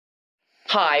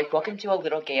Hi, welcome to A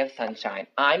Little Gay of Sunshine.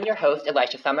 I'm your host,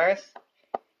 Elisha Summers.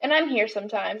 And I'm here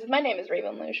sometimes. My name is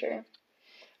Raven Lucier.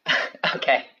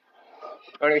 Okay.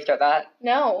 Want to restart that?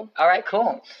 No. All right,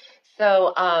 cool.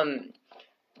 So,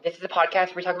 this is a podcast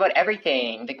where we talk about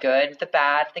everything. The good, the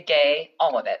bad, the gay,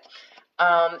 all of it.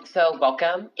 So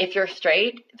welcome. If you're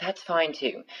straight, that's fine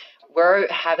too.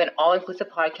 We're having an all-inclusive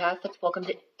podcast that's welcome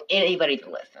to anybody to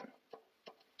listen.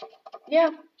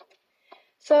 Yeah.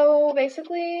 So,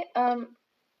 basically,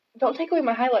 don't take away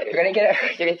my highlighter. You're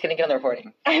just gonna get on the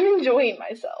recording. I'm enjoying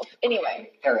myself.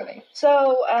 Anyway. Thoroughly.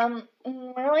 So,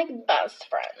 we're like best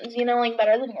friends, like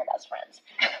better than your best friends.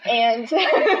 And,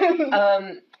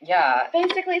 yeah.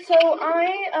 Basically, so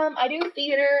I do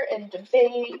theater and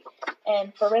debate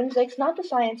and forensics, not the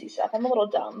sciencey stuff. I'm a little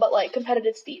dumb, but like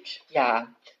competitive speech. Yeah.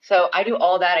 So I do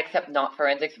all that except not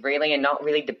forensics really and not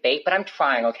really debate, but I'm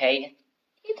trying, okay?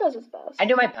 He does his best. I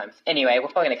do my best. Anyway, we're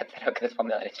probably gonna cut that out because it's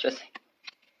probably not interesting.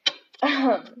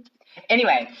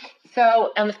 Anyway,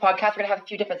 so on this podcast, we're going to have a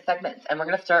few different segments, and we're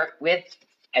going to start with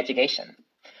education,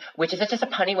 which is just a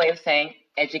punny way of saying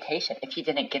education, if you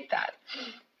didn't get that.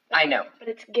 I know. But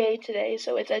it's gay today,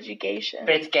 so it's education.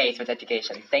 But it's gay, so it's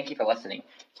education. Thank you for listening.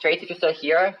 Straights, if you're still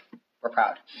here, we're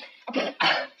proud.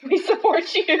 We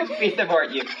support you. We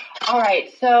support you. All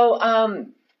right, so,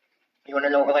 you want to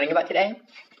know what we're learning about today?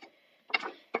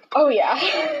 Oh, yeah.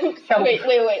 So, wait.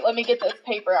 Let me get this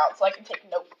paper out so I can take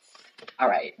notes. All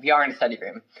right, we are in a study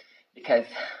room because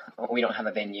we don't have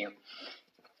a venue.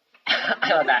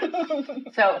 I love that.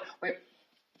 So,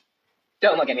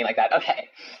 don't look at me like that. Okay.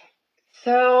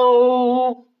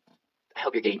 So, I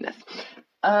hope you're getting this.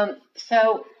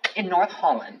 So, in North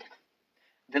Holland,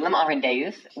 Willem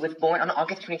Arondeus was born on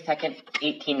August 22nd,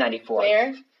 1894.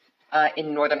 Where?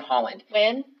 In Northern Holland.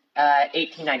 When?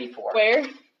 1894. Where?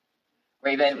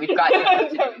 Raven, we've got...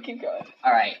 No, keep going.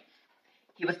 All right.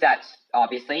 He was Dutch,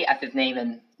 obviously, as his name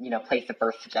and, place of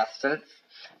birth suggests.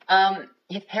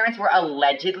 His parents were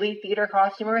allegedly theater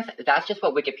costumers. That's just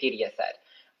what Wikipedia said.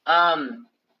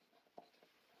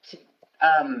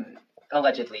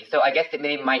 Allegedly. So I guess that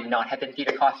they might not have been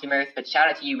theater costumers, but shout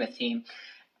out to you, Miss Team.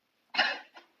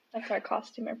 That's our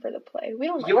costumer for the play. We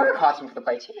don't. You are a costumer for the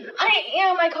play too. I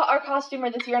am our costumer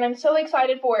this year, and I'm so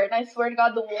excited for it. And I swear to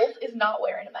God, the wolf is not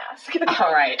wearing a mask.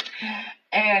 All right.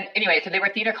 And anyway, so they were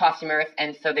theater costumers,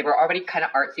 and so they were already kind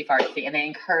of artsy-fartsy, and they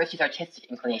encouraged his artistic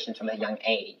inclinations from a young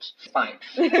age. It's fine.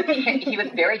 He was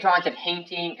very drawn to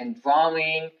painting and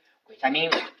drawing, which,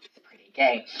 is pretty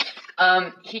gay.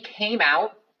 He came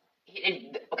out.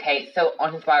 So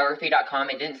on his biography.com,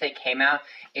 it didn't say came out.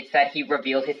 It said he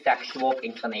revealed his sexual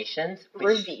inclinations.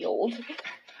 Revealed.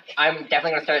 I'm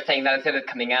definitely going to start saying that instead of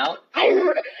coming out. I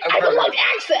would like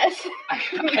access.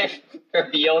 Okay,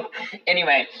 revealed.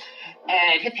 Anyway,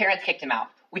 and his parents kicked him out,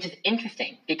 which is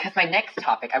interesting because my next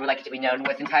topic I would like it to be known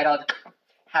was entitled,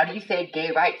 How do you say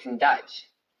gay rights in Dutch?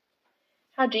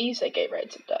 How do you say gay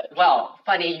rights in Dutch? Well,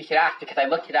 funny you should ask because I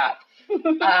looked it up.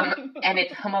 And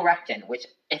it's homorectin, which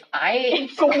if I...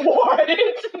 It's what?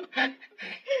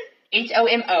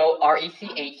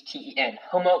 HOMORECHTEN,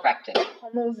 homorectin.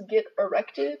 Homos get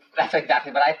erected? That's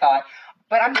exactly what I thought.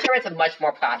 But I'm sure it's much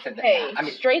more placid than that.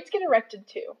 Hey, straights get erected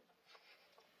too.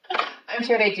 I'm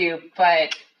sure they do,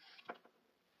 but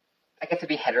I guess it'd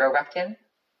be heterorectin.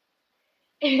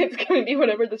 It's going to be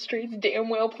whatever the straights damn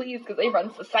well please because they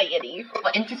run society.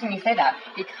 Well, interesting you say that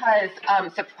because,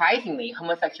 surprisingly,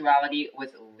 homosexuality was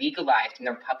legalized in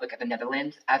the Republic of the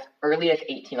Netherlands as early as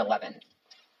 1811,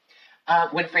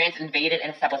 when France invaded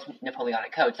and established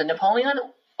Napoleonic Code. So Napoleon,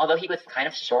 although he was kind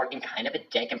of short and kind of a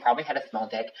dick and probably had a small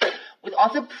dick, was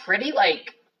also pretty,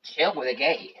 chill with the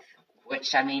gays,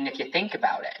 which, if you think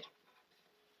about it.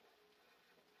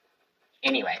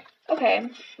 Anyway. Okay,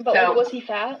 but so, was he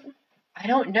fat? I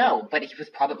don't know, but he was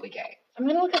probably gay. I'm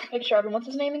going to look at a picture of him. What's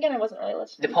his name again? I wasn't really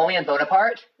listening. Napoleon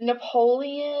Bonaparte?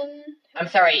 Napoleon? I'm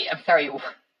sorry.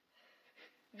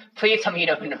 Please tell me you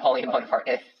know who Napoleon Bonaparte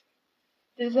is.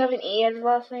 Does he have an E as his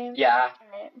last name? Yeah.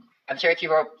 Alright. I'm sure if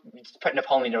you just put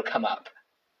Napoleon, it'll come up.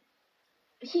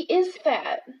 He is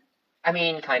fat.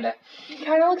 Kinda. He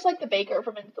kind of looks like the baker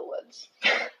from Into the Woods.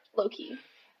 Low-key.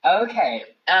 Okay.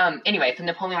 Anyway, so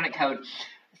Napoleonic Code.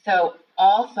 So,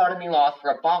 all sodomy laws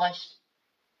were abolished.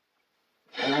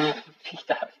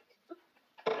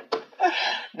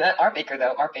 Not our baker,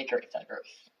 though. Our baker is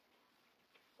diverse.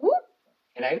 Whoop.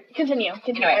 Continue.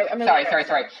 Anyway, sorry.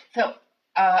 So,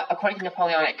 according to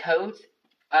Napoleonic codes,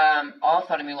 all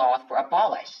sodomy laws were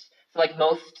abolished. So,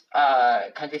 most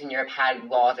countries in Europe had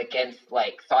laws against,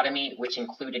 sodomy, which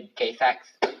included gay sex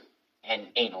and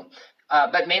anal.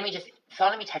 But mainly just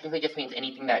sodomy technically just means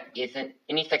any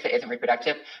sex that isn't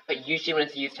reproductive, but usually when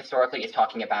it's used historically, it's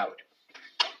talking about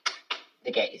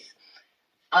the gays.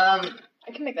 I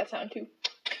can make that sound too.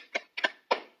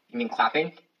 You mean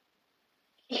clapping?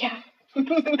 Yeah.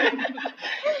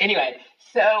 Anyway,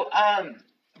 so,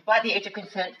 but the age of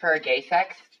consent for gay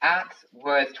sex acts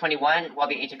was 21, while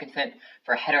the age of consent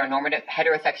for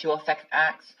heterosexual sex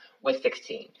acts was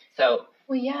 16. So.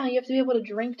 Well, yeah, you have to be able to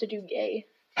drink to do gay.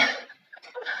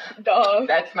 Duh.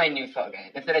 That's my new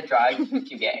slogan. Instead of drugs,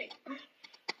 do gay.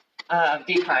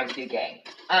 Do crimes, do gay.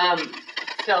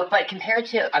 But compared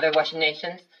to other Western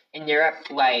nations in Europe,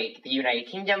 like the United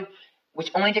Kingdom, which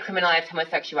only decriminalized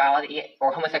homosexuality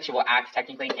or homosexual acts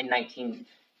technically in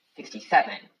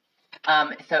 1967.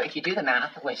 So if you do the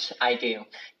math, which I do,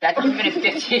 that's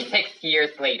 156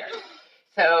 years later.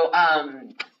 So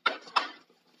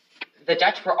the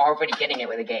Dutch were already getting it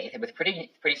with the gays. It was pretty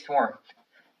swarm.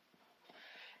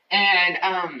 And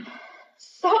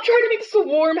stop trying to make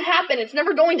swarm happen. It's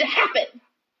never going to happen.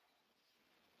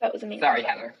 That was amazing. Sorry,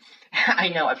 Heather. I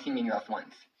know. I've seen Mean Girls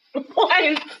once. What?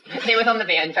 It was on the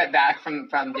van trip back from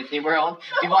Disney World.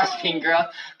 We watched Mean Girls.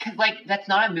 Because, that's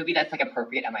not a movie that's,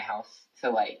 appropriate at my house.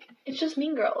 So, It's just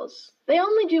Mean Girls. They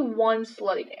only do one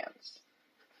slutty dance.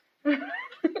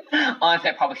 Honestly,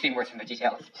 I've probably seen worse than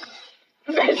VeggieTales.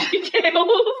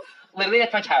 VeggieTales? Literally,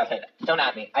 that's my childhood. Don't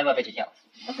at me. I love VeggieTales.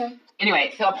 Okay.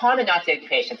 Anyway, so upon the Nazi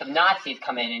occupation, some Nazis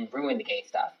come in and ruin the gay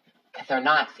stuff. Because they're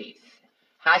Nazis.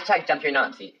 Hashtag dump your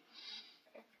Nazi.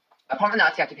 Upon the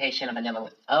Nazi occupation of the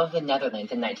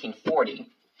Netherlands in 1940,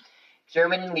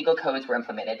 German legal codes were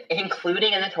implemented,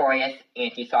 including a notorious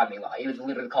anti-sodomy law. It was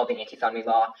literally called the anti-sodomy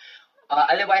law,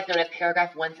 otherwise known as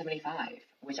Paragraph 175,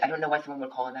 which I don't know why someone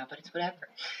would call it that, but it's whatever.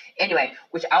 Anyway,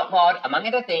 which outlawed, among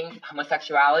other things,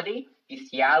 homosexuality,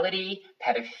 bestiality,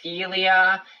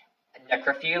 pedophilia,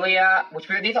 necrophilia,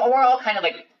 these are all kind of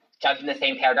judged in the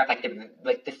same paragraph,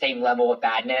 the same level of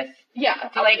badness. Yeah.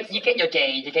 So you get your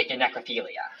gay, you get your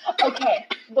necrophilia. Okay,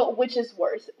 but which is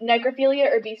worse, necrophilia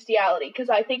or bestiality? Because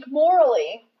I think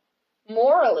morally,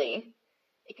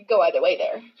 it could go either way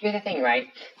there. Here's the thing, right?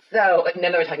 So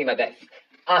now that we're talking about this,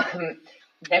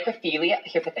 necrophilia.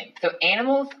 Here's the thing. So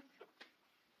animals.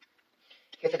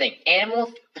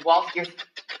 Whilst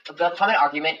the common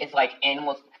argument is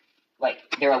animals.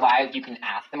 They're alive, you can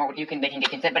ask them, or they can get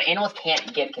consent, but animals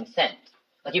can't give consent.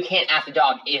 You can't ask a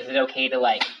dog, is it okay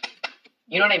to,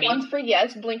 you know what I mean? Once for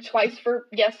yes, blink twice for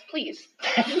yes, please.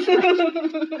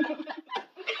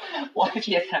 What if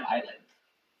she doesn't have eyelids?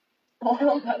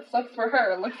 Well, that sucks for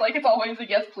her. Looks like it's always a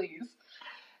yes, please.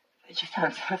 It just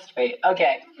sounds so straight.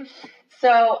 Okay.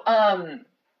 So,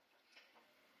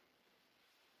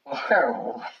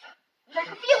 necrophilia!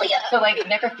 So,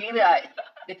 necrophilia,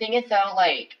 the thing is, though,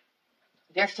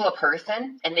 they're still a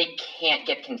person, and they can't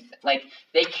give consent.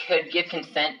 They could give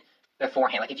consent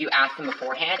beforehand. If you ask them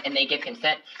beforehand, and they give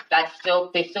consent, they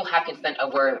still have consent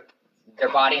over their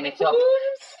body, and they still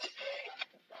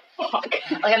Fuck.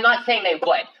 I'm not saying they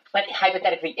would, but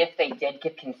hypothetically, if they did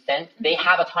give consent, they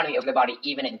have autonomy over their body,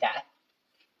 even in death.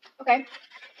 Okay.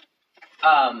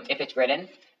 If it's written.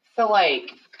 So,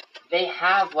 they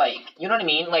have, you know what I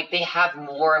mean? They have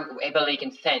more ability to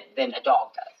consent than a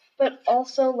dog does. But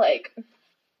also,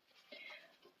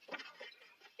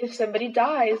 if somebody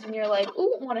dies and you're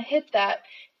ooh, want to hit that,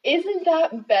 isn't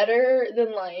that better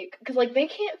than, because, they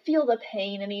can't feel the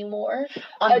pain anymore?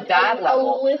 On that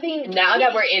level, now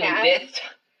that we're in cat. this,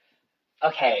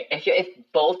 okay, if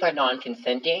both are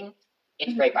non-consenting,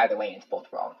 it's rape either way, and it's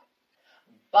both wrong.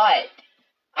 But,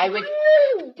 I would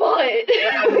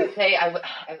say,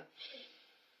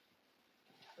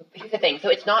 here's the thing, so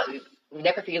it's not,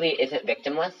 necrophilia isn't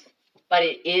victimless, but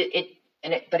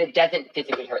but it doesn't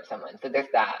physically hurt someone, so there's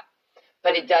that.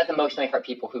 But it does emotionally hurt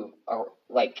people who are,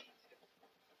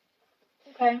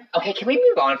 Okay, can we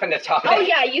move on from this topic? Oh,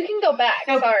 yeah, you can go back.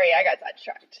 So, sorry, I got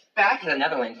sidetracked. Back to the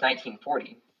Netherlands,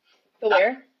 1940. The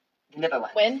where? The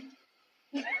Netherlands. When?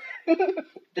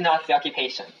 The Nazi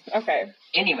occupation. Okay.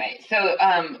 Anyway, so,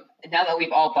 now that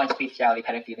we've all bunched bestiality,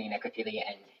 pedophilia, necrophilia,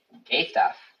 and gay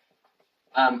stuff,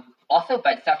 also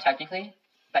butt stuff technically,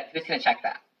 but who's gonna check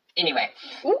that? Anyway,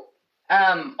 all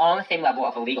on the same level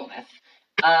of illegalness,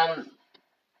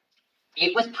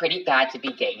 it was pretty bad to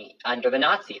be gay under the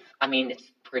Nazis. I mean,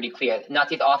 it's pretty clear.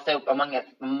 Nazis also,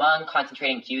 among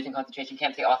concentrating Jews in concentration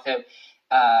camps, they also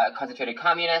concentrated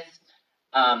communists,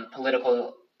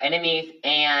 political enemies,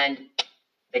 and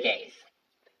the gays.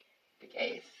 The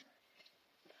gays.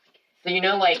 So you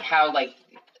know, how,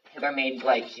 Hitler made,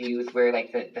 Jews wear,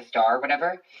 the star or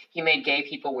whatever? He made gay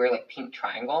people wear, pink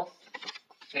triangles.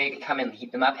 So you could come and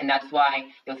heat them up. And that's why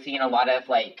you'll see in a lot of,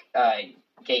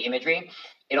 gay imagery,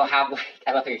 it'll have, like,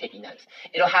 I love that you're taking notes.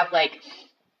 It'll have, like,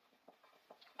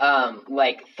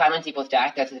 silence equals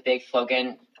death. That's a big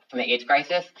slogan from the AIDS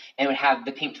crisis. And it would have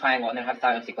the pink triangle, and then have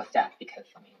silence equals death, because,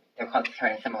 I mean, they're kind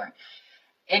of similar.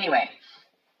 Anyway,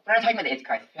 we're not talking about the AIDS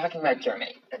crisis. We're talking about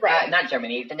Germany. Right. Not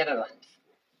Germany, the Netherlands.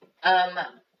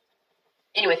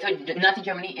 Anyway, so Nazi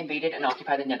Germany invaded and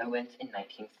occupied the Netherlands in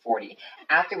 1940,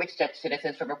 after which Dutch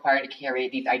citizens were required to carry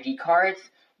these ID cards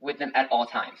with them at all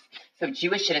times. So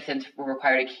Jewish citizens were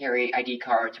required to carry ID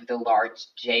cards with a large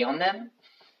J on them,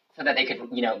 so that they could,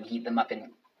 heat them up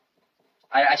in...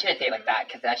 I shouldn't say it like that,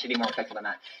 because that should be more respectful than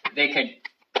that. They could...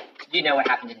 what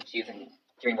happened to the Jews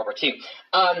during World War II.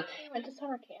 They went to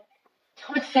summer camp.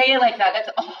 Don't say it like that. That's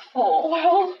awful.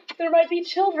 Well, there might be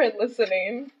children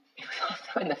listening. It was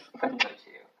also in the window, too.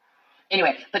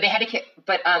 Anyway, but they had to...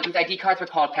 these ID cards were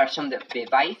called Persoon de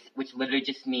Bewijs, which literally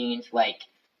just means, like,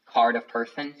 card of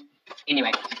person.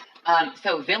 Anyway,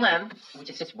 so Willem, which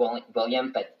is just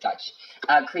William, but Dutch,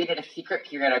 created a secret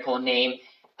periodical named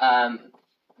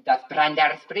Das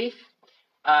Brandersbrief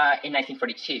in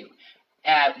 1942,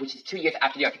 which is 2 years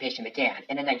after the occupation began.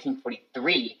 And in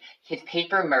 1943, his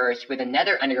paper merged with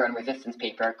another underground resistance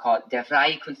paper called De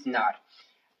Vrije Kunstenaar.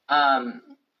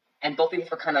 And both of these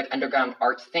were kind of like underground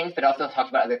arts things, but also talked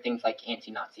about other things like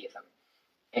anti-Nazism,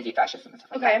 anti-fascism, and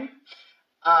stuff like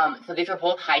that. So these were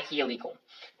both high-key illegal.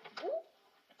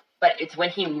 But it's when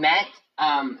he met,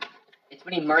 it's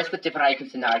when he merged with De Vrije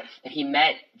Kunstenaar that he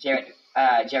met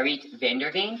Gerrit van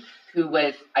der Veen, who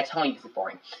was, I told you this is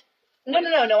boring. No,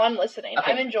 I'm listening.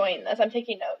 Okay. I'm enjoying this. I'm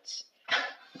taking notes.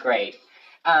 Great.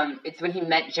 It's when he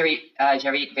met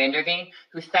Gerrit van der Veen,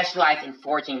 who specialized in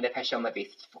forging the persoonlijkheid,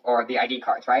 or the ID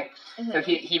cards, right? Mm-hmm. So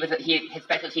his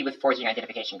specialty was forging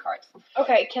identification cards.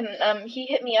 Okay, can he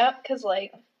hit me up? Cause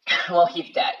like, well, he's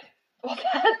dead. Well,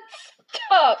 that's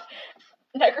tough.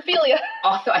 Necrophilia.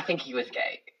 Also, I think he was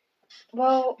gay.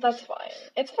 Well, that's fine.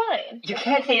 It's fine. You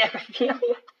can't say necrophilia.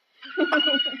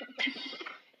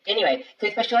 Anyway, so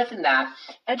he specialized in that.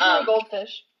 I drew a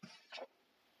goldfish.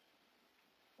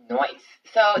 Nice.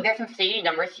 So there's some shady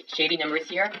numbers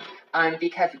here,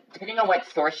 because depending on what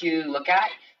source you look at,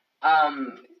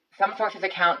 some sources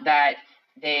account that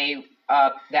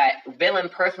that Willem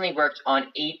personally worked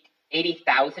on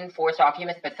 80,000 forged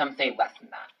documents, but some say less than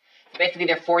that. So basically,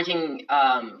 they're forging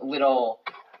little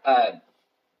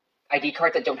ID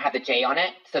cards that don't have the J on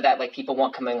it, so that like people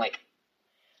won't come and like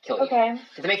kill you. Okay.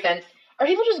 Does it make sense? Are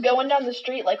people just going down the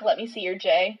street like, let me see your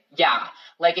J? Yeah.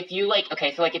 Like if you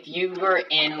if you were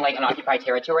in like an occupied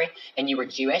territory and you were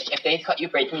Jewish, if they caught you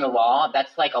breaking the law,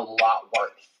 that's like a lot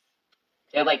worse.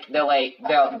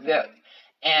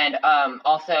 And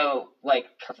also like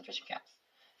concentration camps.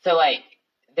 So like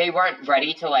they weren't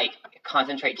ready to like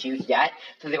concentrate Jews yet.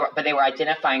 So they were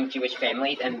identifying Jewish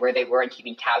families and where they were and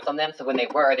keeping tabs on them. So when they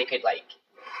were, they could like,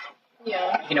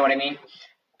 yeah, you know what I mean?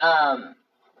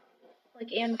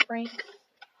 Like Anne Frank.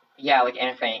 Yeah, like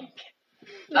Anne Frank.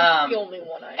 That's the only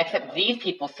one I know. Except these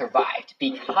people survived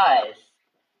because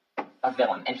of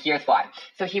Willem, and here's why.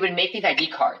 So he would make these ID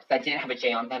cards that didn't have a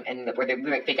J on them, and where they were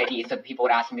like fake IDs, so people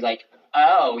would ask him, be like,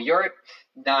 "Oh, you're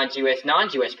non-Jewish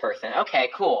person. Okay,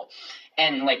 cool,"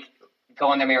 and like go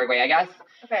on their merry way, I guess.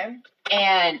 Okay.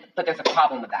 But there's a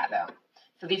problem with that though.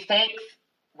 So these fakes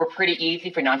were pretty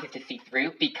easy for Nazis to see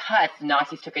through because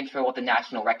Nazis took control of the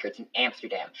national records in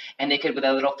Amsterdam. And they could, with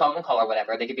a little phone call or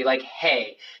whatever, they could be like,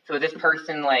 hey, so is this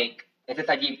person, like, is this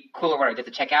ID cool or whatever? Does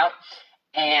it check out?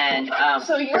 And,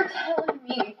 So you're telling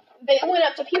me they went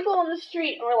up to people on the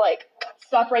street and were like,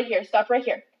 stop right here.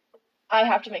 I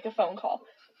have to make a phone call.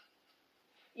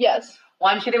 Yes. Well,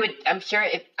 I'm sure they would,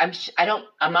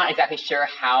 I'm not exactly sure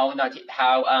how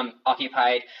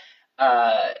occupied,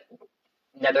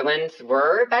 Netherlands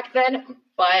were back then,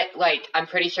 but like I'm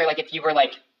pretty sure like if you were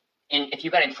like if you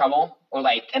got in trouble or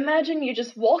like imagine you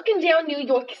just walking down New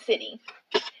York City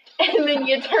and then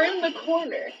you turn the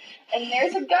corner and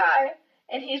there's a guy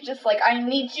and he's just like, I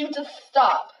need you to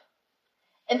stop,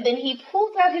 and then he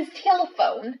pulls out his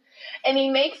telephone and he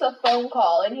makes a phone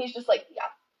call and he's just like,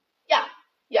 yeah,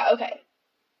 okay,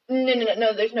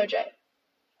 no, there's no J,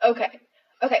 okay,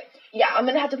 yeah, I'm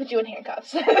gonna have to put you in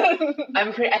handcuffs.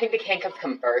 I think the handcuffs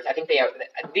come first. I think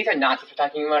these are Nazis we're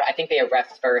talking about. I think they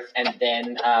arrest first and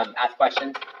then ask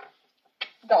questions.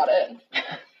 Got it.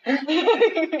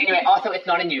 Anyway, also it's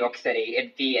not in New York City.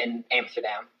 It'd be in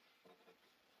Amsterdam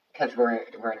because we're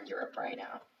in Europe right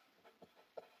now.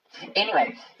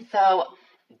 Anyway, so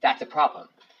that's a problem.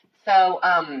 So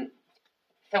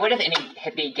what does any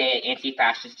hippie, gay,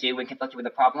 anti-fascist do when confronted with a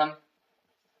problem?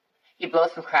 He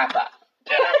blows some crap up.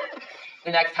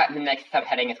 The next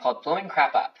subheading is called blowing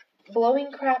crap up.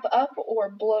 blowing crap up or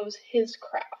blows his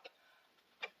crap?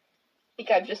 I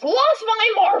think I've just lost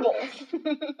my marbles.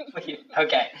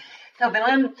 Okay. So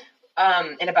Willem,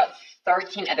 and about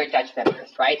 13 other Dutch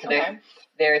members, right? So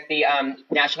there's the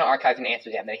National Archives in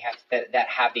Amsterdam that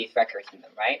have these records in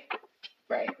them, right?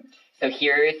 Right. So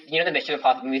here's, the Mission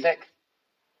Impossible music?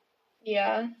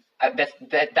 Yeah.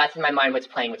 That's in my mind what's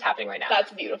happening right now.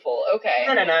 That's beautiful. Okay.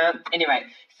 No. Anyway,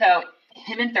 so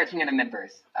him and 13 other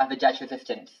members of the Dutch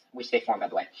resistance, which they formed, by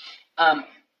the way,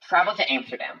 traveled to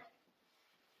Amsterdam.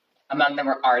 Among them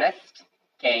were artists,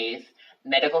 gays,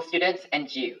 medical students, and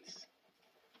Jews.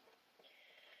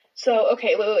 So,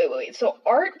 okay, wait. So,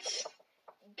 arts,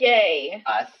 gay,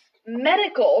 Us.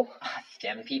 medical.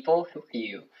 STEM people? Who are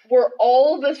you? Were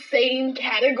all the same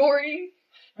category?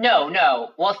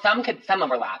 No. Well, some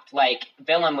overlapped. Like,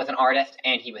 Willem was an artist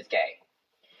and he was gay.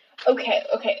 Okay.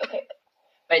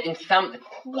 But in some...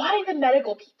 Why the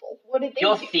medical people? What did they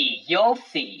do? You'll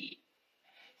see.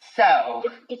 So...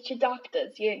 Get your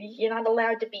doctors. You're not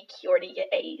allowed to be cured of your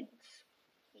AIDS.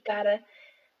 You gotta...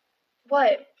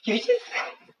 What? You just...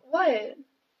 What?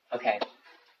 Okay.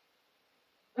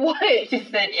 What? You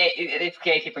just said it's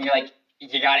gay people and you're like,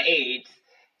 you got AIDS.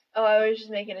 Oh, I was just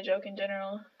making a joke in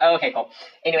general. Oh, okay, cool.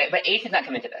 Anyway, but AIDS does not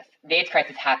come into this. The AIDS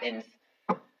crisis happens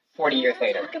 40 years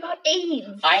later. Talk about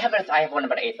AIDS. I have one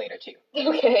about AIDS later, too.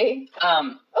 Okay.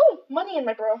 Oh, money in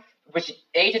my bro. Which,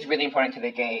 AIDS is really important to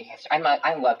the gay history.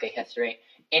 I love gay history.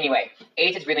 Anyway,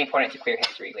 AIDS is really important to queer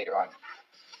history later on.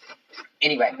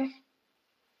 Anyway. Okay.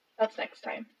 That's next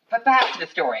time. But back to the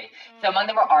story. So among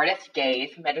them were artists,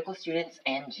 gays, medical students,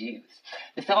 and Jews.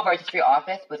 The Civil Registry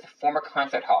Office was a former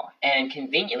concert hall, and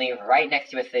conveniently right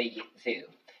next to it the zoo.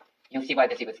 You'll see why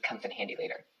the zoo comes in handy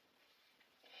later.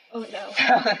 Oh no.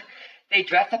 So they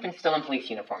dressed up in stolen police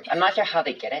uniforms. I'm not sure how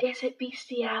they get it. Is it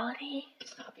bestiality?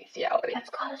 It's not bestiality. That's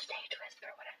called a stage whisper,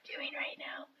 what I'm doing right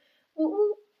now.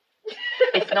 Ooh.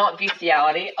 It's not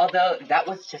bestiality, although that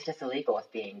was just as illegal as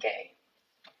being gay.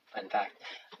 Fun fact.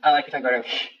 I like to talk about it.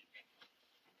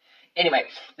 Anyway,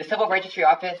 the Civil Registry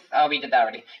Office, we did that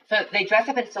already. So they dressed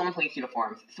up in stolen police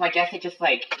uniforms. So I guess they just,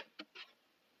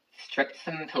 stripped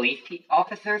some police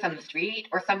officers on the street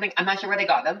or something. I'm not sure where they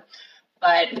got them.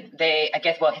 But his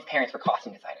parents were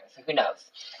costume designers, so who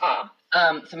knows.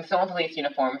 Some stolen police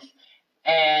uniforms.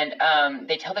 And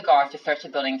they tell the guards to search the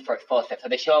buildings for explosives. So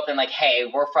they show up and hey,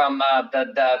 we're from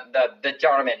the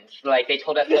Germans. They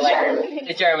told us to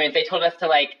the Germans. They told us to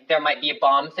there might be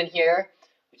bombs in here,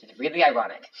 which is really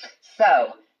ironic.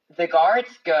 So the guards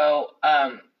go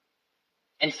and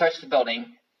search the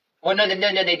building. Well, no, they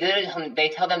did. They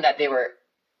tell them that they were.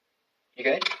 You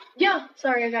good? Yeah.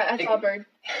 Sorry, I saw a bird.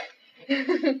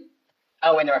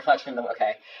 Oh, in the reflection of the...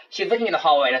 Okay. She was looking in the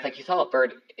hallway, and I was like, you saw a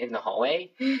bird in the hallway?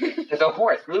 There's a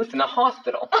horse loose in the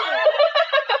hospital.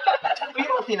 We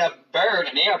don't see a bird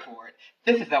in the airport.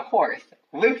 This is a horse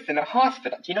loose in a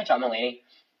hospital. Do you know John Mulaney?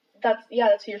 That's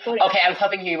who you're quoting. Okay, I was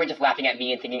hoping you were just laughing at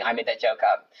me and thinking I made that joke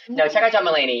up. No, check out John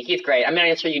Mulaney. He's great. I'm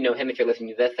not sure you know him if you're listening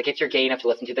to this. If you're gay enough to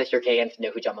listen to this, you're gay enough to know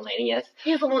who John Mulaney is.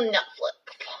 He's on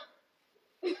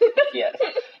Netflix. Yes.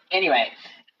 Anyway,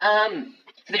 so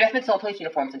they dressed in stolen police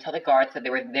uniforms and tell the guards that they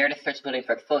were there to search the building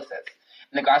for explosives.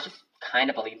 And the guards just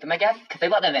kind of believed them, I guess, because they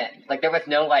let them in. There was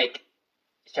no,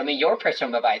 show me your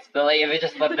personal device. But, it was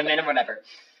just let them in or whatever.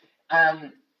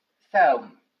 So,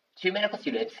 two medical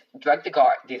students drugged the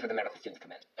guard. These were the medical students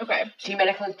come in. Okay. Two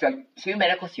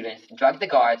medical students drugged the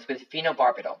guards with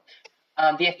phenobarbital.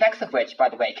 The effects of which, by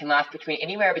the way, can last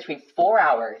anywhere between 4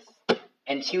 hours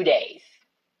and 2 days.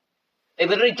 They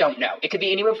literally don't know. It could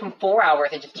be anywhere from 4 hours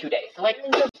and just 2 days. So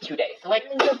 2 days. So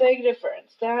there's a big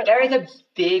difference. There is a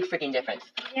big freaking difference.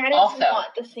 That is also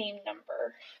not the same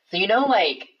number. So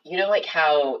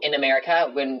how in America,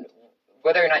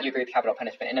 whether or not you agree with capital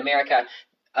punishment, in America,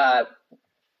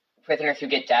 prisoners who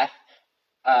get death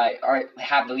or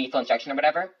have the lethal injection or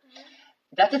whatever,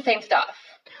 that's the same stuff.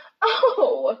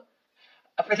 Oh.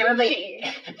 Presumably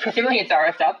it's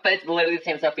our stuff, but it's literally the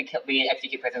same stuff we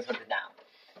execute prisoners with now.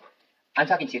 I'm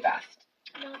talking too fast.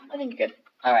 No, I think you're good.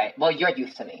 All right. Well, you're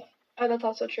used to me. Oh, that's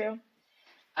also true.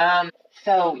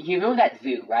 So you know that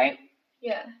zoo, right?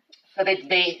 Yeah. So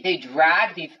they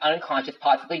drag these unconscious,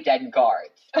 possibly dead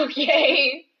guards.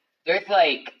 Okay. There's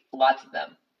lots of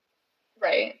them.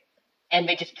 Right. And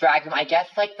they just drag them. I guess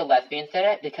the lesbians did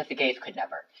it because the gays could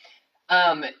never.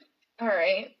 All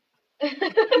right.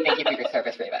 Thank you for your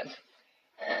service, Raven.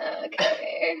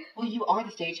 Okay. Well, you are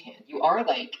the stagehand. You are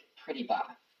pretty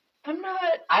buff. I'm not.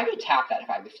 I would tap that if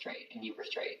I was straight and you were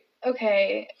straight.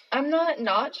 Okay, I'm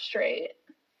not straight.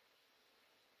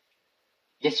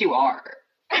 Yes, you are.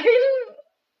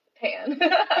 Pan.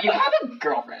 You have a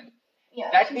girlfriend. Yeah.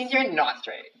 That means you're not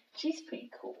straight. She's pretty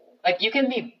cool. Like, you can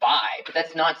be bi, but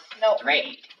that's not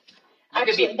straight.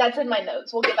 Actually, that's in my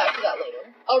notes. We'll get back to that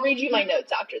later. I'll read you my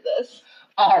notes after this.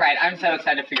 All right, I'm so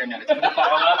excited for your notes for the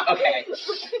follow-up. Okay.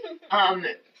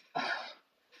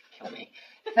 Kill me.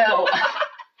 So.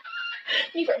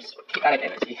 Me first. Out of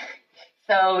energy.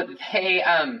 So they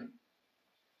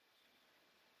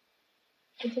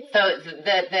So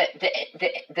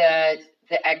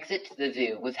the exit to the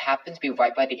zoo happened to be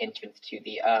right by the entrance to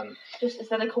the Just is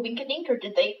that like a wink and dink, or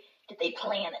did they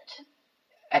plan it?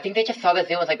 I think they just saw the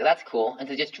zoo and was like, that's cool, and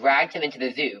so just dragged him into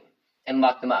the zoo and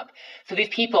locked them up. So these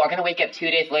people are gonna wake up 2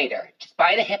 days later, just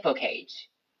by the hippo cage.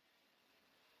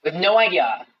 With no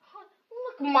idea.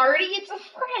 Look, Marty, it's a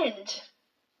friend.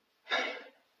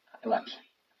 I love you.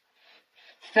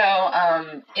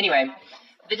 So, anyway,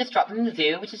 they just dropped them in the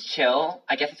zoo, which is chill.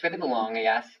 I guess it's where they belong, I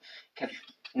guess, because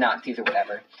Nazis or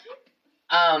whatever.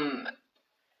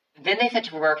 Then they set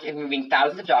to work in moving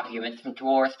thousands of documents from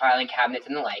drawers, filing cabinets,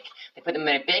 and the like. They put them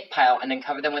in a big pile and then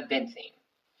covered them with benzene.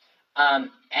 And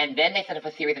then they set up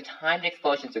a series of timed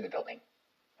explosions through the building.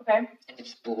 Okay. And they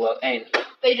just blew up. And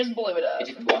they just blew it up. They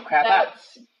just blew up crap up.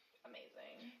 That's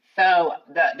amazing. So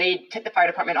they took the fire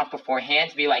department off beforehand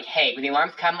to be like, hey, when the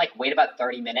alarms come, like, wait about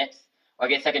 30 minutes, or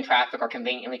get stuck in traffic, or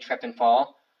conveniently trip and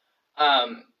fall.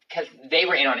 Because they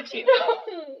were in on it too.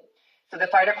 So the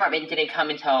fire department didn't come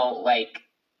until like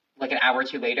an hour or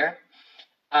two later.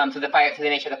 So they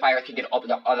made sure the fire rescue did all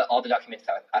the documents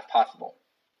as possible.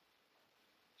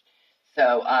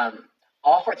 So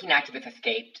all 14 activists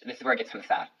escaped. This is where it gets kind of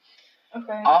sad.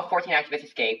 Okay. All 14 activists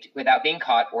escaped without being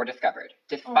caught or discovered.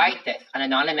 Despite this, an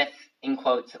anonymous, in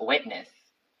quotes, witness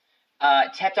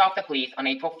tipped off the police on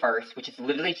April 1st, which is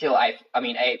literally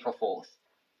April Fool's.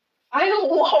 I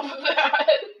love that.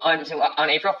 On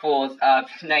April Fool's of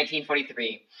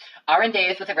 1943,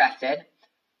 Arondeus was arrested.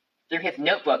 Through his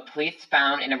notebook, police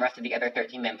found and arrested the other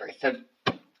 13 members. So,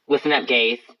 listen up,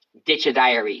 gays. Ditch your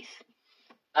diaries.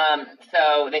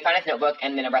 So they found his notebook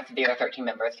and then arrested the other 13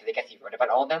 members because I guess he wrote about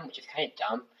all of them, which is kind of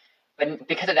dumb. But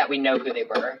because of that, we know who they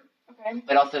were. Okay.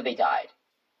 But also they died.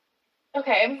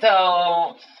 Okay.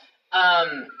 So,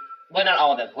 well, not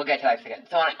all of them. We'll get to that in a second.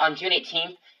 So on June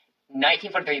 18th,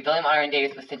 1943, Willem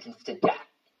Arondeus was sentenced to death.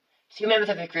 2 members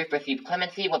of the group received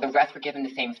clemency, while the rest were given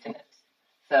the same sentence.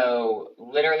 So,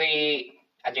 literally,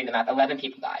 I'm doing the math, 11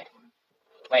 people died.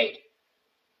 Wait.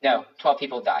 No, 12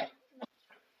 people died.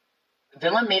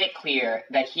 Willem made it clear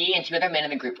that he and 2 other men in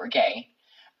the group were gay,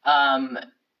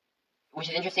 which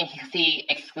is interesting because he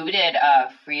excluded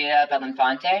Frida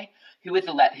Belinfante, who was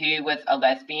a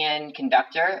lesbian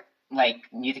conductor, like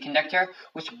music conductor,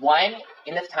 which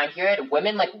in this time period,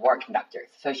 women weren't conductors.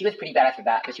 So she was pretty badass at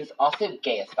that, but she was also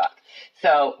gay as fuck.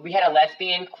 So we had a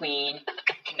lesbian queen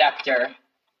conductor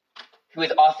who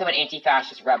was also an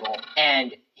anti-fascist rebel,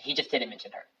 and he just didn't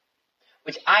mention her.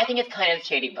 Which I think is kind of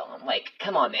shady, Willem.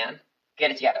 Come on, man.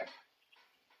 Get it together.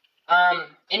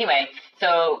 Anyway,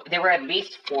 so there were at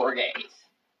least 4 gays.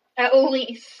 At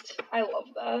least. I love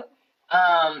that.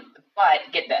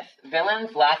 But get this.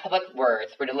 Willem's last public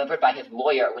words were delivered by his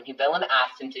lawyer when Willem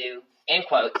asked him to, in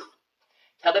quotes,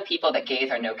 tell the people that gays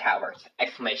are no cowards! !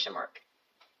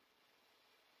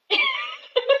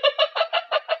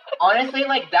 Honestly,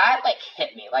 that,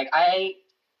 hit me. I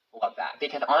love that.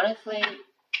 Because honestly,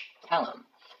 tell him.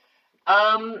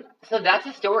 So that's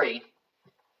a story.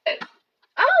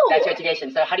 Oh! That's your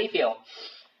education. So how do you feel?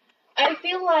 I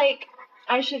feel like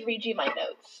I should read you my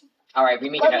notes. All right,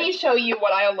 read me Let me show you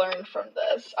what I learned from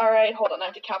this. All right, hold on. I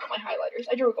have to cap my highlighters.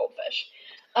 I drew a goldfish.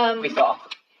 We saw.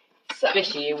 So.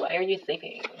 Fishy, why are you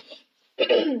sleeping?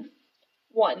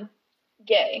 1,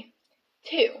 gay.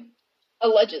 2,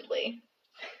 allegedly.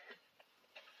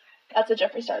 That's a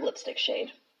Jeffree Star lipstick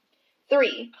shade.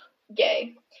 3,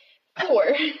 gay. 4,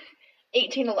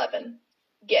 1811.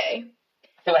 Gay.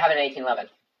 So what happened in 1811?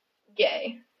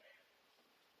 Gay.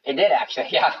 It did, actually,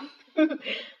 yeah.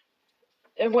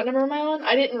 And what number am I on?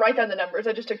 I didn't write down the numbers.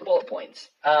 I just took bullet points.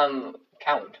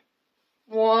 Count.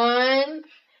 1.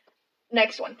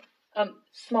 Next one.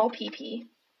 Small PP.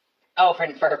 Oh, for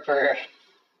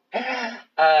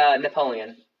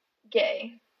Napoleon.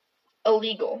 Gay.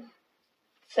 Illegal.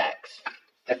 Sex.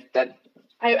 That.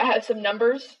 I had some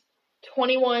numbers.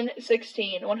 21,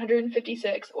 16,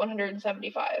 156,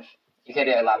 175. You could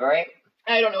elaborate?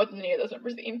 I don't know what any of those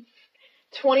numbers mean.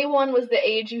 21 was the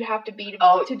age you have to be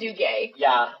to do gay.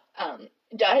 Yeah.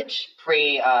 Dutch.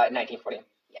 Pre 1940.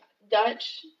 Yeah.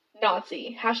 Dutch.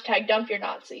 Nazi. # dump your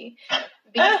Nazi.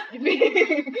 Oh,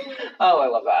 I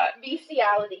love that.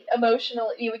 Bestiality,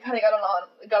 emotional. We kind of got on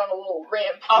a little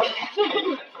ramp. Okay,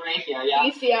 right here, yeah.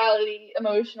 Bestiality,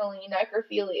 emotionally,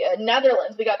 necrophilia.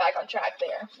 Netherlands, we got back on track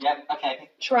there. Yep. Okay.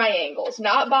 Triangles,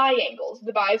 not biangles.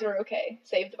 The bis are okay.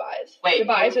 Save the bis. Wait. The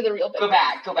bis are the real big. Go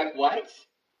back. What?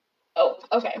 Oh,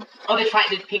 okay. Oh, the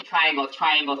pink triangles.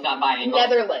 Triangles, not biangles.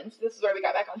 Netherlands. This is where we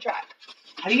got back on track.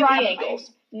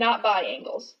 Triangles, not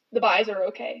biangles. The bis are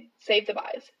okay. Save the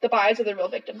bis. The bis are the real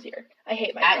victims here. I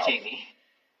hate myself. At Jamie.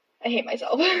 I hate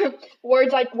myself.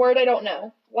 Word I don't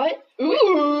know. What?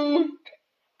 Ooh.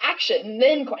 Action,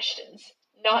 then questions.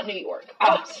 Not New York.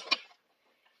 Oops.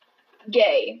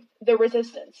 Gay. The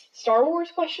Resistance. Star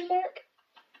Wars ?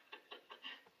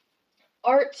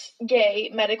 Arts,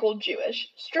 gay, medical, Jewish.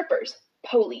 Strippers.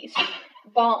 Police.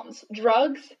 Bombs.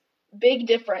 Drugs. Big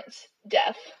difference.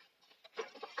 Death.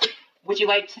 Would you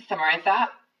like to summarize that?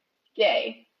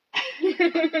 Gay.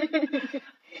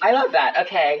 I love that.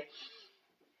 Okay.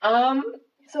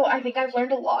 So I think I've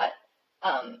learned a lot.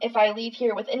 If I leave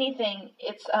here with anything,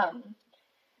 it's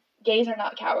gays are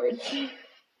not cowards.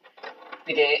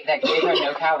 Gays are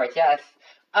no cowards. Yes.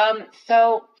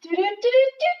 So.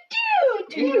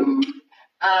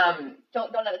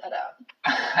 Don't edit that out.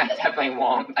 I definitely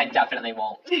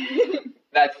won't.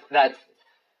 That's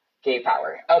gay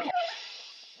power. Okay.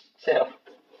 So.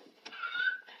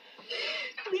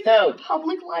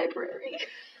 Public library.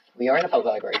 We are in a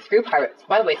public library. Screw private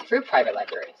libraries.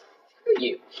 Screw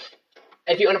you.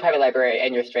 If you own a private library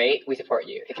and you're straight, we support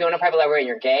you. If you own a private library and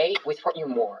you're gay, we support you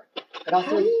more. But also,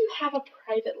 how do you have a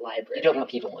private library? You don't want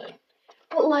people in.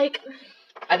 But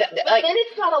then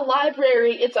it's not a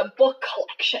library; it's a book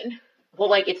collection.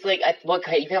 Well, it's you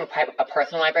can have a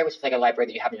personal library, which is like a library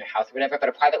that you have in your house or whatever. But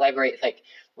a private library is like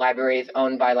libraries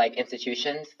owned by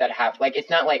institutions that have it's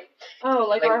not like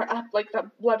the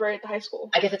library at the high school.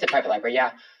 I guess it's a private library,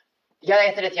 yeah. Yeah, I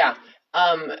guess it is, yeah.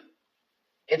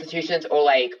 Institutions or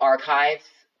archives.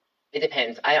 It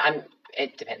depends.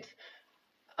 It depends.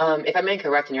 If I'm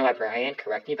incorrect in your librarian,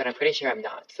 correct me, but I'm pretty sure I'm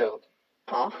not. So.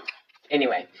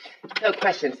 Anyway, so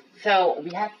questions. So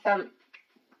we have some.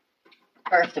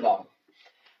 First of all,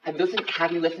 have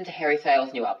you listened to Harry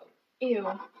Styles' new album? Ew.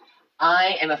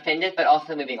 I am offended, but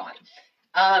also moving on.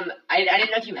 I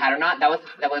didn't know if you had or not. That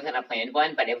wasn't a planned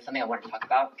one, but it was something I wanted to talk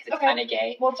about because it's kind of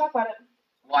gay. Well, let's talk about it.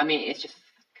 Well, I mean, it's just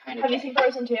kind of. Have you seen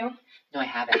Frozen 2? No, I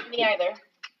haven't. Me either.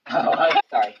 Oh,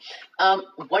 sorry.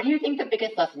 What do you think the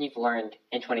biggest lesson you've learned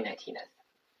in 2019 is?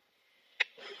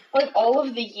 All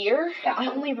of the year? Yeah. I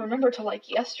only remember to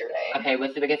yesterday. Okay,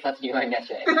 what's the biggest lesson you learned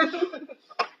yesterday?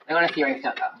 I want to see your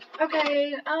stuff though.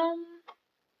 Okay,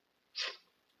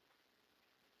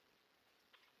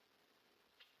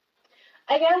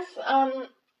 I guess,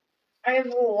 I've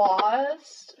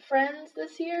lost friends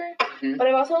this year, but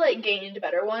I've also gained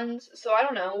better ones. So I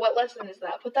don't know. What lesson is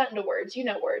that? Put that into words. You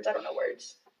know words. I don't know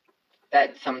words.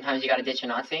 That sometimes you gotta ditch a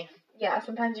Nazi? Yeah,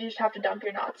 sometimes you just have to dump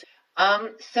your Nazi.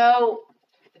 So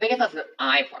the biggest lesson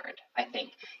I've learned, I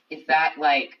think, is that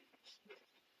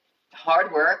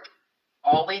hard work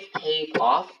always pays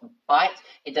off, but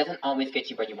it doesn't always get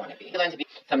you where you want to be. You learn to be.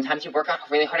 Sometimes you work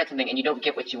really hard at something and you don't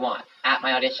get what you want. At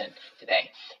my audition today,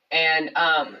 and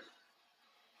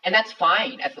that's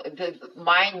fine.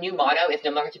 My new motto is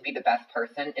no longer to be the best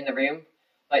person in the room,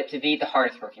 but to be the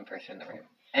hardest working person in the room,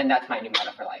 and that's my new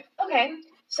motto for life. Okay,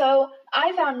 so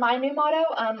I found my new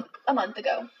motto a month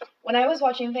ago when I was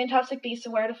watching Fantastic Beasts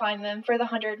and Where to Find Them for the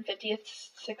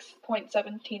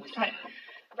 156.17th time.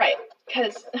 Right,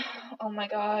 because, oh my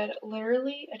god,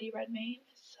 literally, Eddie Redmayne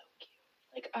is so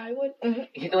cute. I would...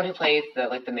 He's the one who plays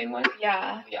the main one?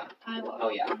 Yeah. Yeah. I love Oh,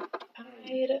 yeah.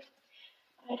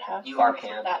 I'd have you are sex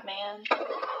Pam. with that man.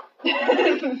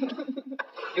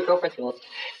 Your girlfriend's cool.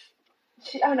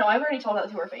 Oh, no, I've already told that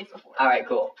to her face before. Alright,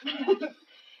 cool.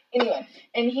 Anyway,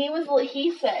 and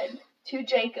he said to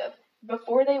Jacob,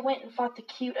 before they went and fought the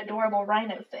cute, adorable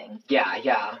rhino thing.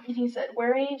 Yeah. And he said,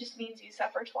 worrying just means you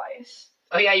suffer twice.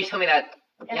 Oh, yeah, you told me that.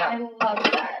 And I love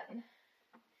that.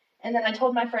 And then I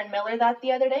told my friend Miller that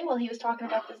the other day while he was talking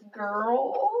about this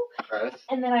girl. Gross.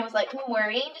 And then I was like,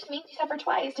 worrying just means you suffer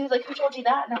twice. He was like, who told you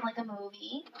that? And I'm like, a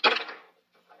movie.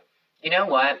 You know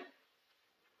what?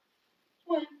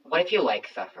 What? What if you like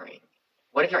suffering?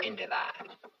 What if you're into that?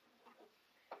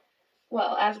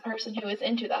 Well, as a person who is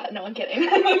into that, no, I'm kidding.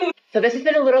 So this has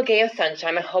been a little gay of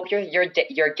sunshine. I hope your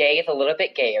gay is a little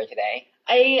bit gayer today.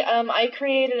 I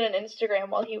created an Instagram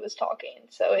while he was talking,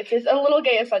 so it's just a little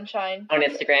gay of sunshine. On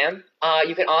Instagram.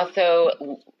 You can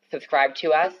also subscribe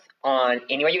to us on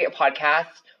anywhere you get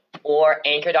podcasts or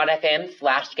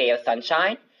anchor.fm/gay of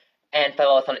sunshine and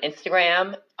follow us on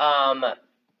Instagram.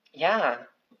 Yeah.